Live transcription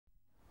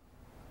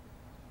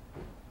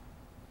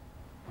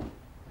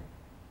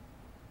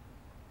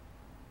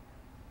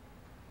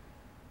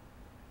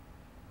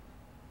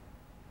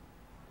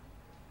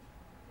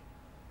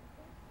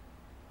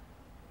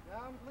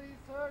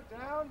sir.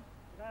 Down.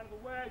 Get out of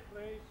the way,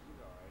 please.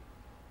 He's all right.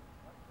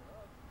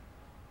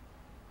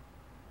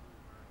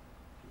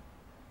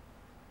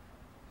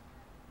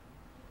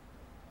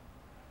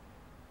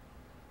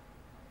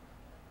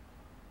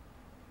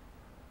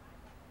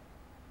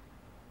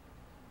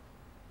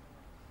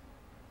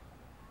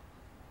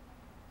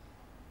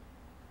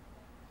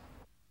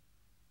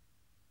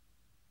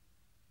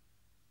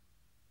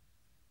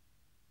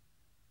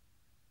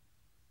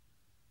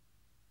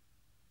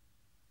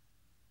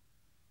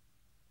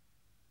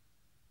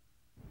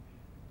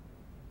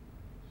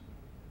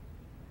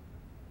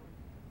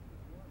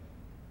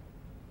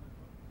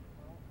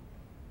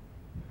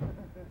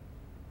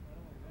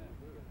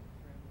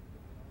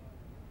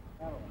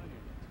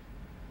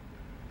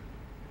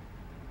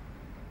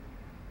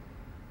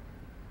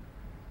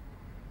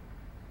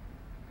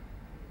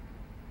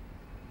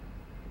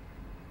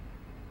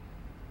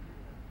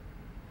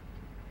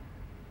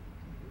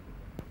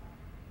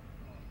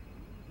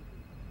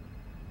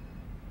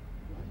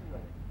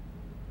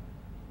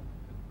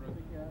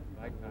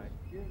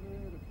 Give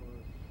it a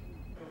push.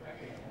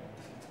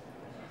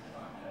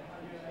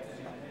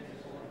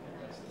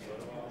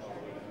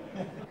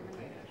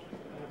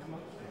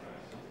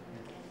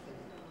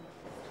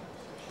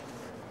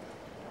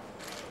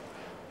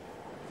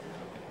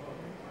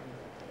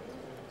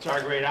 It's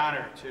our great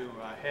honor to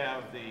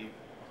have the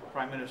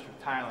Prime Minister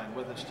of Thailand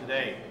with us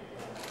today.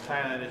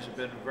 Thailand has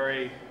been a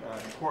very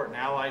important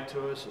ally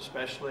to us,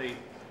 especially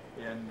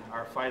in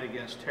our fight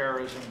against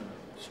terrorism,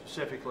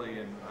 specifically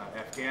in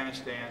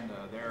Afghanistan.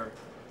 Their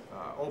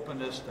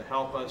openness to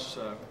help us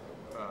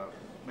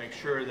make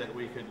sure that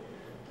we could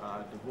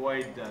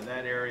devoid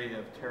that area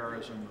of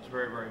terrorism was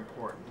very, very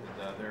important.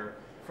 And, their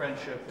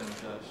friendship and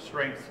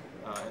strength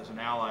as an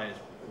ally has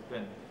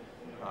been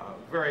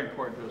very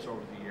important to us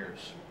over the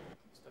years.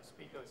 Mr.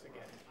 Speakers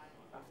again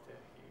after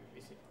he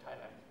visited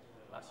Thailand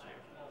last year.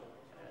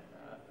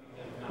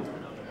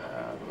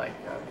 And, like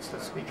Mr.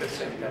 Speaker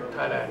said, that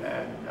Thailand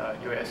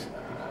and US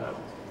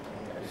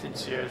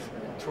sincere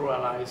true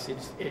allies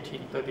since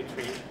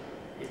 1833.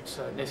 It's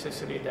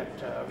necessary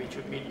that we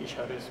should meet each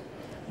other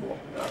more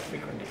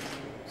frequently,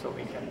 so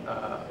we can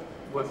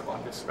work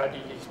on the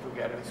strategies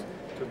together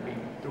to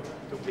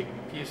bring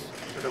peace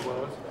to the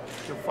world,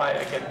 to fight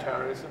against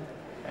terrorism,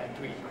 and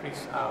to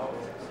increase our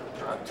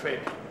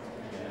trade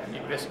and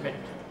investment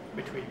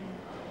between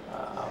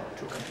our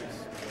two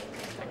countries.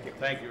 Thank you.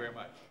 Thank you very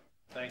much.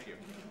 Thank you.